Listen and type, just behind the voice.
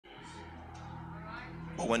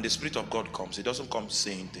But when the Spirit of God comes, He doesn't come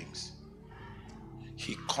saying things.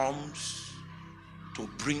 He comes to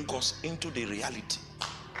bring us into the reality,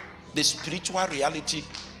 the spiritual reality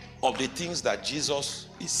of the things that Jesus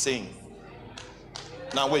is saying.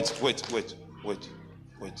 Now wait.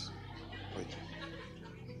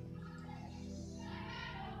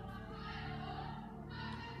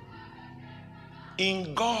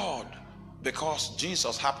 In God, because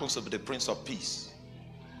Jesus happens to be the Prince of Peace.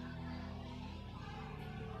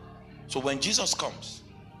 So when Jesus comes,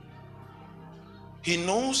 He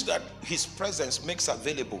knows that His presence makes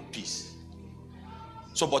available peace.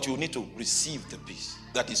 So, but you need to receive the peace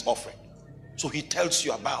that is offered. So He tells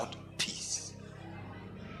you about peace.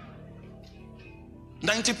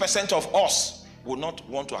 90% of us will not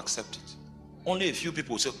want to accept it. Only a few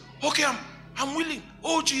people will say, okay, I'm willing.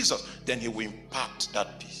 Oh, Jesus. Then He will impart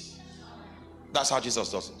that peace. That's how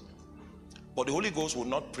Jesus does it. But the Holy Ghost will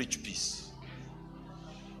not preach peace.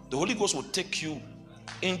 The Holy Ghost will take you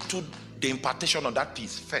into the impartation of that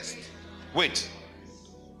peace first. Wait.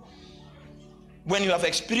 When you have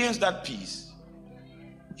experienced that peace,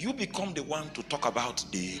 you become the one to talk about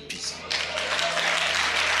the peace.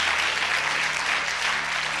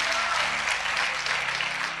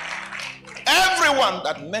 Everyone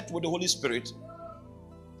that met with the Holy Spirit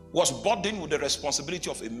was burdened with the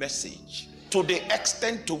responsibility of a message, to the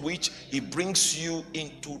extent to which He brings you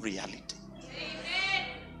into reality.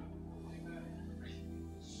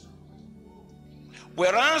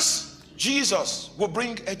 Whereas Jesus will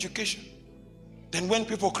bring education. Then when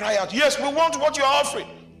people cry out, yes, we want what you're offering,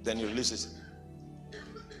 then He releases it.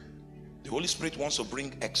 The Holy Spirit wants to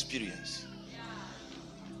bring experience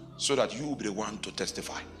so that you will be the one to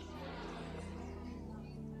testify.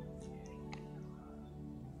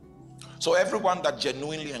 So everyone that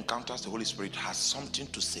genuinely encounters the Holy Spirit has something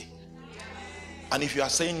to say. And if you are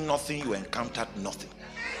saying nothing, you encountered nothing.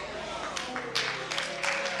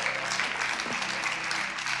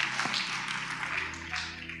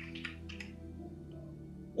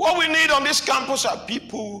 What we need on this campus are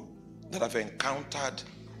people that have encountered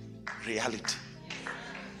reality.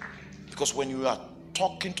 Because when you are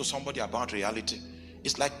talking to somebody about reality,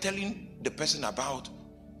 it's like telling the person about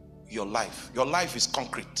your life. Your life is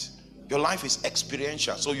concrete. Your life is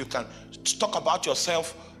experiential. So you can talk about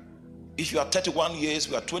yourself. If you are 31 years,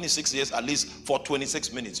 you are 26 years, at least for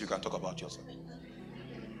 26 minutes, you can talk about yourself.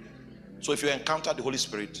 So if you encounter the Holy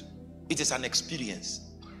Spirit, it is an experience.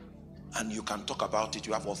 And you can talk about it.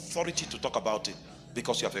 You have authority to talk about it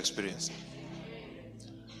because you have experienced it.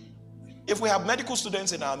 If we have medical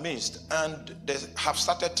students in our midst and they have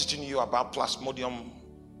started teaching you about plasmodium,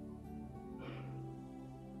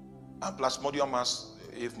 and plasmodium, as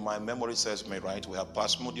if my memory serves me right, we have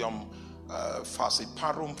plasmodium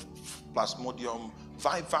falciparum, plasmodium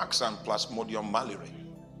vivax, and plasmodium malariae.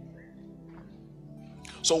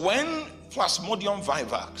 So when plasmodium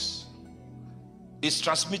vivax is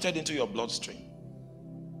transmitted into your bloodstream,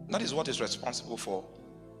 that is what is responsible for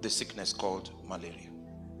the sickness called malaria.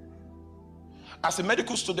 As a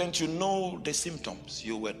medical student, you know the symptoms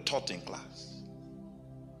you were taught in class.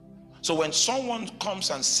 So when someone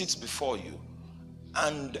comes and sits before you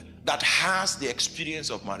and that has the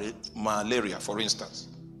experience of malaria, for instance,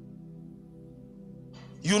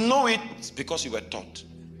 you know it because you were taught,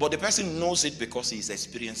 but the person knows it because he is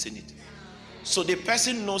experiencing it. So the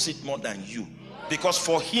person knows it more than you, because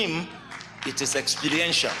for him it is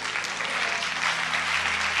experiential.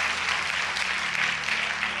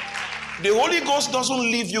 The Holy Ghost doesn't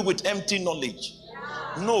leave you with empty knowledge.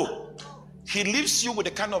 No, He leaves you with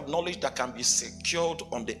the kind of knowledge that can be secured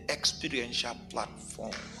on the experiential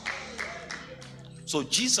platform. So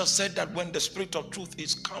Jesus said that when the Spirit of truth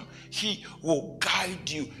is come, He will guide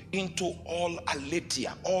you into all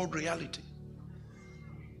aletheia, all reality.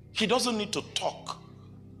 He doesn't need to talk,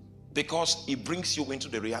 because He brings you into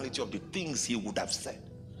the reality of the things He would have said.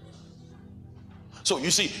 So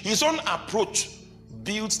you see, His own approach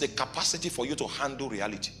builds the capacity for you to handle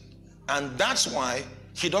reality. And that's why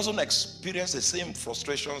He doesn't experience the same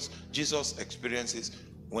frustrations Jesus experiences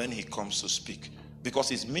when He comes to speak. Because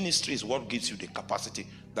His ministry is what gives you the capacity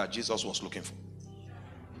that Jesus was looking for.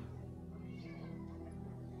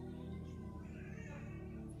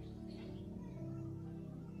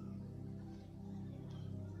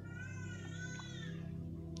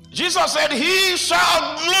 Jesus said, He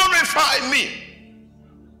shall glorify me.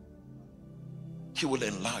 He will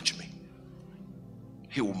enlarge me.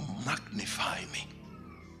 He will magnify me.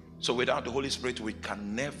 So without the Holy Spirit, we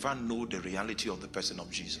can never know the reality of the person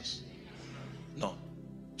of Jesus. No,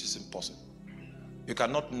 it is impossible. You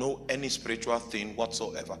cannot know any spiritual thing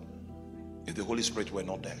whatsoever if the Holy Spirit were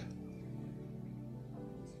not there.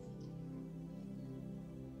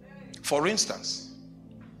 For instance,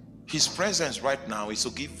 his presence right now is to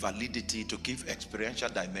give validity, to give experiential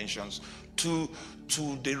dimensions to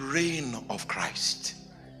the reign of Christ.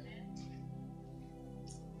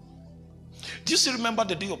 Do you still remember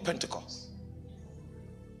the day of Pentecost?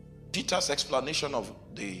 Peter's explanation of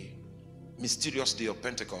the mysterious day of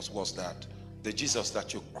Pentecost was that the Jesus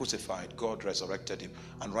that you crucified, God resurrected him,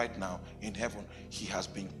 and right now in heaven he has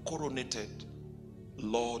been coronated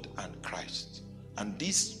Lord and Christ. And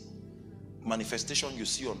this manifestation you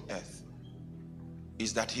see on earth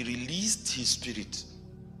is that he released his spirit.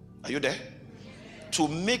 Are you there? To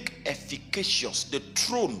make efficacious the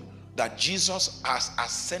throne that Jesus has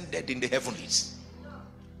ascended in the heavens.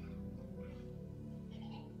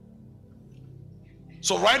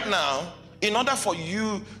 So right now, in order for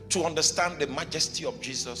you to understand the majesty of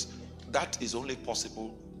Jesus, that is only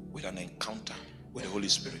possible with an encounter with the Holy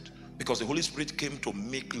Spirit. Because the Holy Spirit came to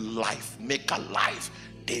make life, make alive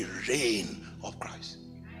the reign of Christ.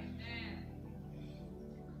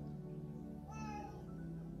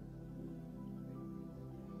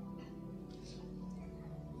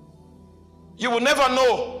 You will never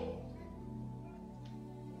know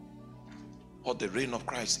what the reign of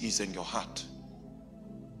Christ is in your heart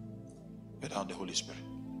without the Holy Spirit.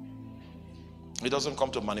 He doesn't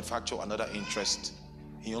come to manufacture another interest.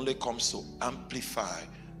 He only comes to amplify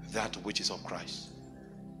that which is of Christ.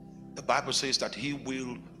 The Bible says that he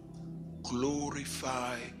will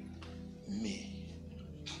glorify me.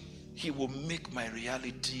 He will make my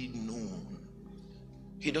reality known.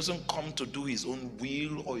 He doesn't come to do his own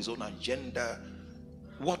will or his own agenda.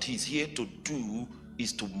 What he's here to do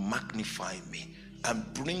is to magnify me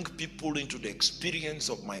and bring people into the experience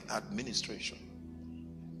of my administration.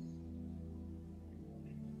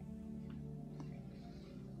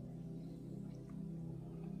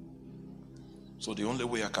 So the only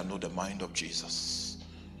way I can know the mind of Jesus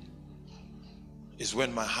is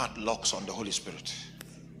when my heart locks on the Holy Spirit.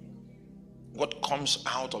 What comes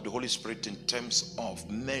out of the Holy Spirit in terms of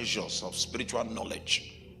measures of spiritual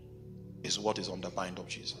knowledge is what is on the mind of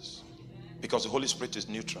Jesus. Because the Holy Spirit is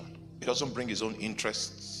neutral. He doesn't bring his own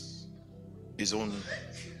interests, his own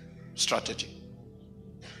strategy,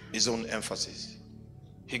 his own emphasis.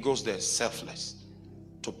 He goes there selfless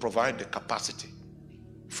to provide the capacity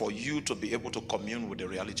for you to be able to commune with the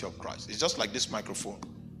reality of Christ. It's just like this microphone.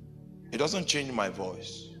 It doesn't change my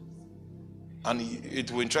voice. And it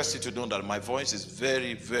will interest you to know that my voice is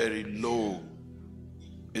very, very low.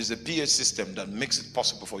 It's the PA system that makes it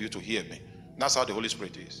possible for you to hear me. That's how the Holy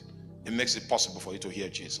Spirit is. It makes it possible for you to hear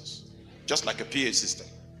Jesus. Just like a PA system.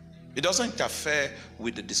 It doesn't interfere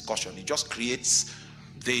with the discussion. It just creates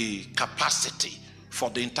the capacity for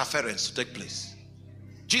the interference to take place.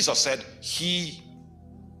 Jesus said,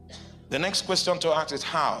 the next question to ask is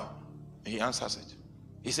how? He answers it.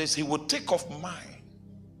 He says, he will take off mine.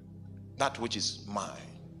 That which is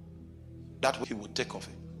mine, that which he will take of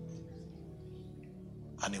it,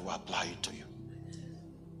 and he will apply it to you.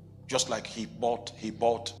 Just like he bought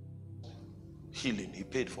healing, he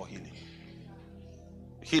paid for healing.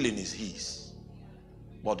 Healing is his,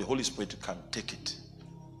 but the Holy Spirit can take it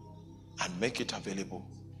and make it available.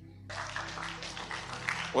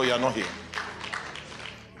 Oh, you are not here.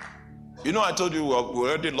 You know, I told you we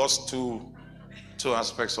already lost two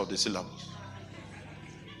aspects of the syllabus.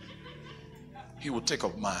 He will take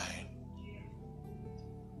of mine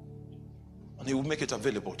and he will make it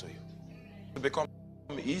available to you. It will become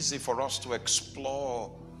easy for us to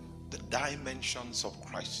explore the dimensions of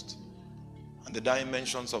Christ. And the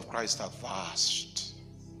dimensions of Christ are vast.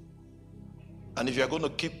 And if you are going to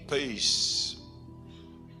keep pace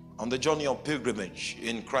on the journey of pilgrimage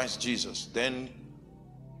in Christ Jesus, then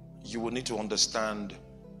you will need to understand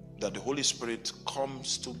that the Holy Spirit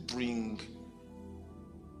comes to bring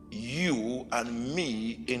you and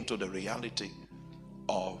me into the reality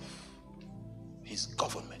of his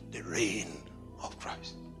government, the reign of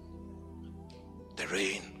Christ. The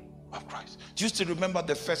reign of Christ. Do you still remember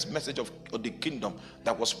the first message of the kingdom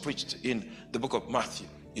that was preached in the book of Matthew?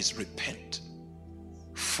 Is repent,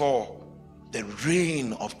 for the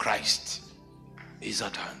reign of Christ is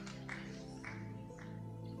at hand.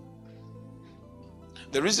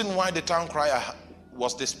 The reason why the town crier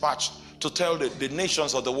was dispatched to tell the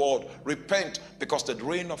nations of the world, repent, because the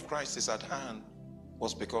reign of Christ is at hand,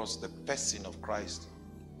 was because the person of Christ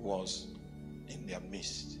was in their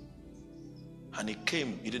midst. And he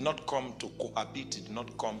came, he did not come to cohabit, he did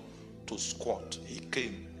not come to squat, he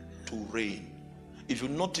came to reign. If you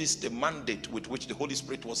notice the mandate with which the Holy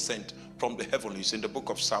Spirit was sent from the heavens in the book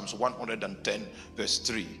of Psalms 110 verse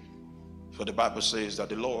 3. For the Bible says that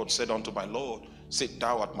the Lord said unto my Lord, sit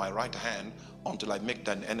thou at my right hand until I make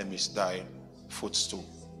thine enemies thy footstool.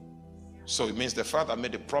 So it means the Father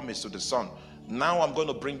made a promise to the Son. Now I'm going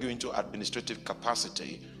to bring you into administrative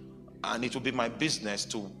capacity, and it will be my business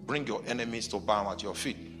to bring your enemies to bow at your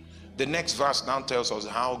feet. The next verse now tells us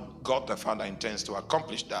how God the Father intends to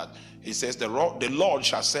accomplish that. He says, the Lord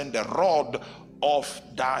shall send the rod of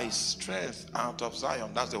thy strength out of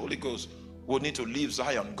Zion. That's the Holy Ghost. We need to leave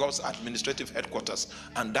Zion, God's administrative headquarters.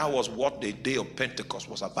 And that was what the day of Pentecost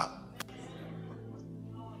was about.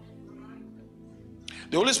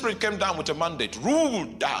 The Holy Spirit came down with a mandate: rule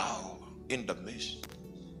thou in the midst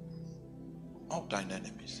of thine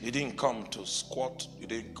enemies. He didn't come to squat. He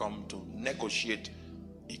didn't come to negotiate.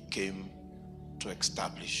 He came to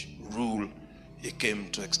establish rule. He came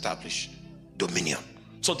to establish dominion.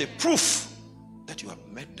 So the proof that you have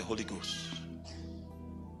met the Holy Ghost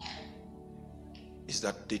is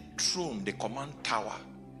that the throne, the command tower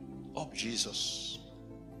of Jesus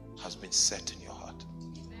has been set in your heart.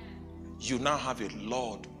 You now have a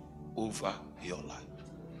Lord over your life.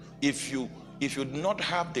 If you do not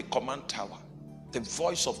have the command tower, the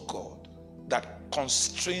voice of God that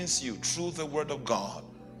constrains you through the word of God,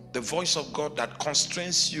 the voice of God that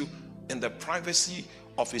constrains you in the privacy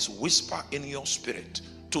of his whisper in your spirit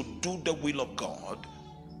to do the will of God,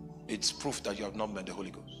 it's proof that you have not met the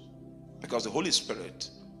Holy Ghost. Because the Holy Spirit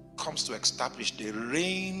comes to establish the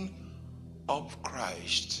reign of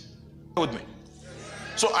Christ. With me.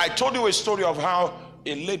 So I told you a story of how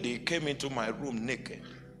a lady came into my room naked.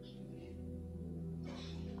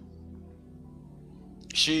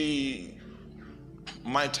 She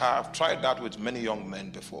might have tried that with many young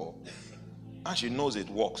men before, and she knows it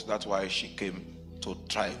works. That's why she came to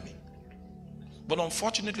try me. But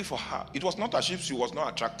unfortunately for her, it was not as if she was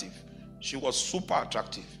not attractive. She was super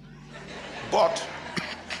attractive. But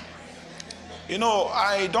you know,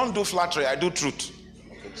 I don't do flattery, I do truth.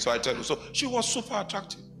 So I tell you, so she was super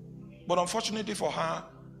attractive. But unfortunately for her,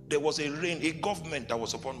 there was a reign, a government that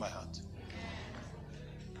was upon my heart.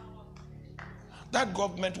 That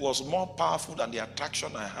government was more powerful than the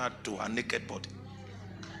attraction I had to her naked body.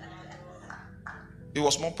 It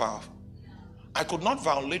was more powerful. I could not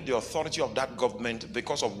violate the authority of that government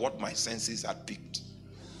because of what my senses had picked.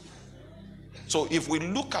 So if we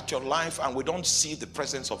look at your life and we don't see the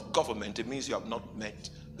presence of government, it means you have not met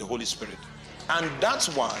the Holy Spirit. And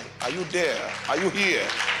that's why, are you there? Are you here?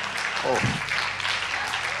 Oh.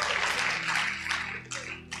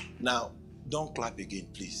 Now, don't clap again,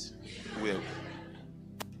 please.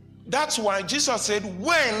 That's why Jesus said,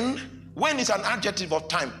 when is an adjective of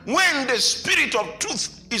time. When the Spirit of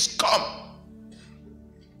truth is come.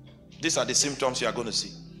 These are the symptoms you are going to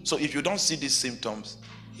see. So if you don't see these symptoms,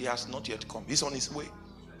 he has not yet come. He's on his way,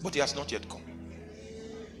 but he has not yet come.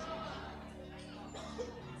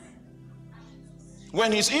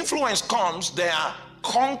 When his influence comes, there are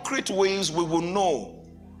concrete ways we will know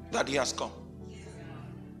that he has come.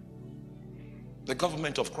 The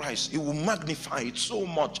government of Christ, he will magnify it so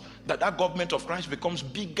much that that government of Christ becomes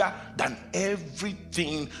bigger than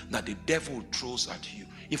everything that the devil throws at you.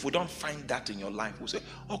 If we don't find that in your life, we'll say,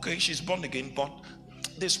 okay, she's born again, but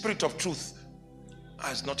the Spirit of truth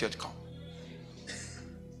has not yet come.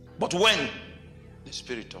 But when the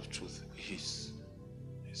Spirit of truth is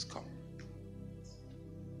come.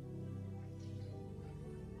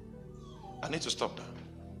 I need to stop that.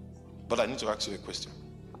 But I need to ask you a question.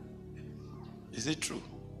 Is it true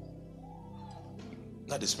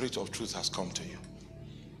that the Spirit of truth has come to you?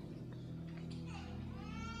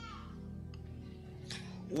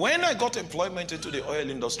 When I got employment into the oil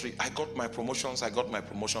industry, I got my promotions,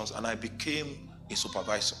 and I became a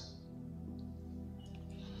supervisor.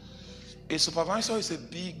 A supervisor is a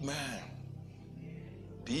big man,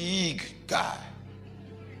 big guy.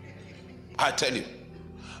 I tell you,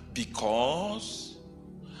 because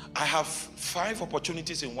I have 5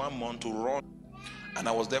 opportunities in 1 month to run, and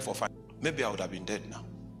I was there for 5. Maybe I would have been dead now.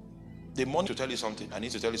 The money to tell you something, I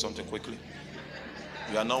need to tell you something quickly.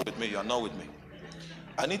 You are not with me, you are not with me.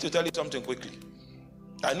 I need to tell you something quickly.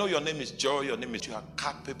 I know your name is Joy, your name is, you are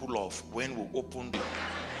capable of when we open the,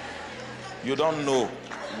 you don't know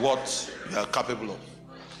what you are capable of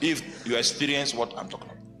if you experience what I'm talking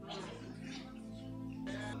about.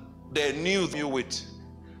 They knew you with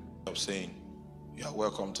of saying you are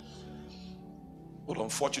welcome to, but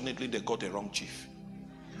unfortunately they got the wrong chief,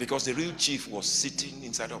 because the real chief was sitting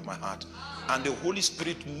inside of my heart, and the Holy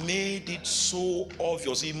Spirit made it so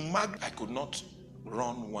obvious. I could not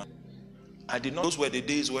run one. I did not. Those were the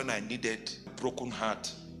days when I needed a broken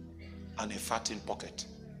heart and a fat in pocket.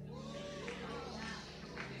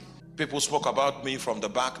 People spoke about me from the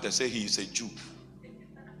back. They say he is a Jew.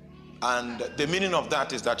 And the meaning of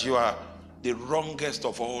that is that you are the wrongest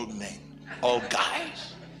of all men, all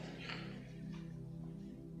guys.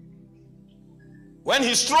 When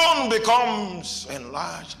his throne becomes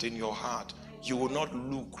enlarged in your heart, you will not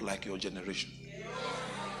look like your generation.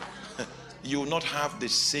 You will not have the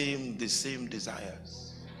same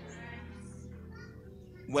desires.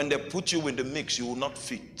 When they put you in the mix, you will not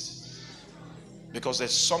fit. Because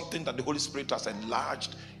there's something that the Holy Spirit has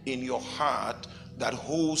enlarged in your heart that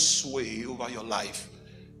holds sway over your life.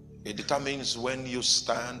 It determines when you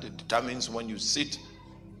stand, it determines when you sit,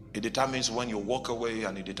 it determines when you walk away,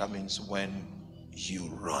 and it determines when you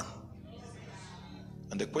run.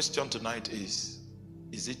 And the question tonight is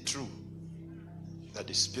it true that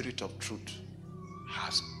the Spirit of truth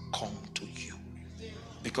has come to you?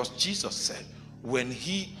 Because Jesus said, when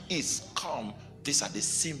he is come, these are the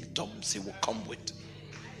symptoms he will come with.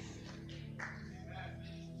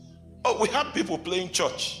 Oh, we have people playing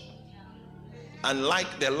church and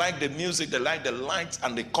they like the music, they like the lights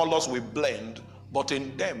and the colors we blend, but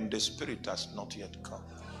in them the Spirit has not yet come.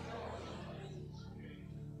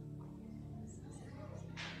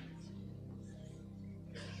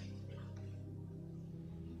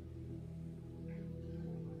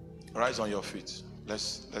 Rise on your feet.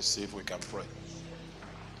 Let's see if we can pray.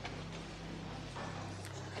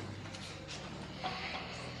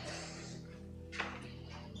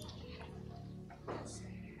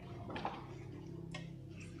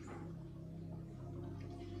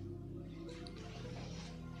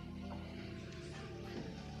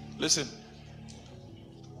 Listen.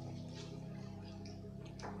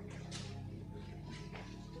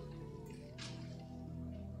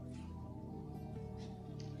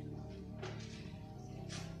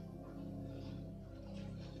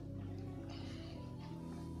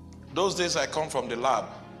 Those days I come from the lab,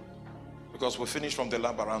 because we finish from the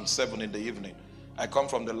lab around 7 in the evening. I come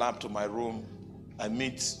from the lab to my room. I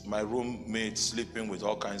meet my roommate sleeping with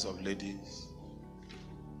all kinds of ladies.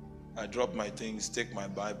 I drop my things, take my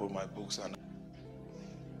Bible, my books, and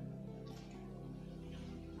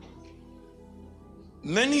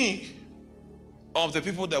many of the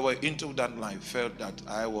people that were into that life felt that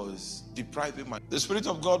I was depriving my... The Spirit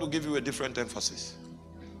of God will give you a different emphasis.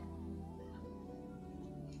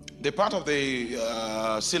 The part of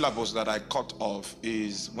the syllabus that I cut off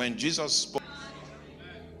is when Jesus spoke.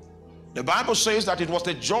 The Bible says that it was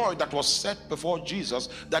the joy that was set before Jesus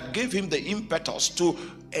that gave him the impetus to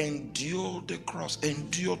endure the cross.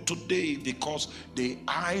 Endure today, because the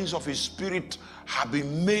eyes of his spirit have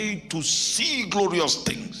been made to see glorious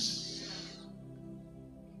things.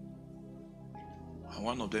 And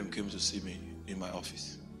one of them came to see me in my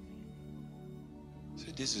office. He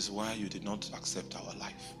said, "This is why you did not accept our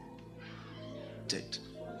life." Dead.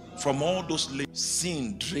 From all those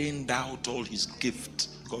sin drained out all his gift.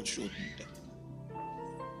 God showed me that.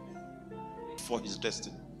 For his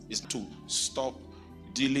destiny is to stop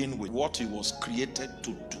dealing with what he was created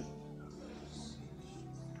to do.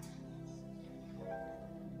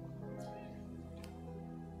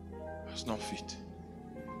 It's not fit.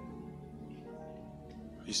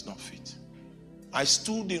 It's not fit. I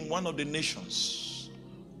stood in one of the nations.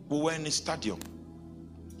 We were in a stadium.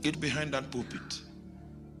 Get behind that pulpit.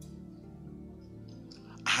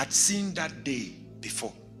 I had seen that day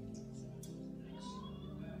before.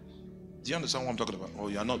 Do you understand what I'm talking about?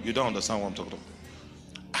 Or you don't understand what I'm talking about?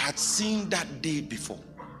 I had seen that day before.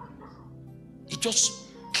 It just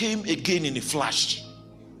came again in a flash.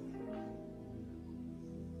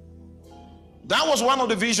 That was one of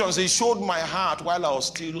the visions he showed my heart while I was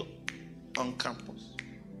still on campus.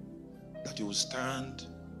 That he would stand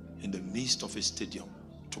in the midst of a stadium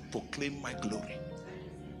to proclaim my glory.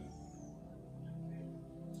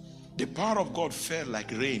 The power of God fell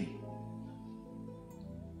like rain.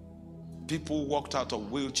 People walked out of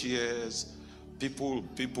wheelchairs. People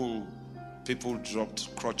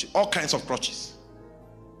dropped crutches, all kinds of crutches.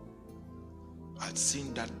 I'd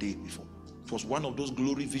seen that day before. It was one of those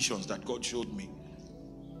glory visions that God showed me,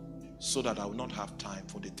 so that I would not have time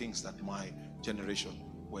for the things that my generation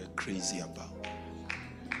were crazy about.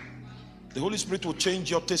 The Holy Spirit will change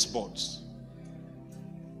your taste buds.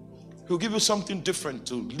 He'll give you something different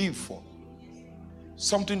to live for,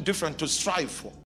 something different to strive for.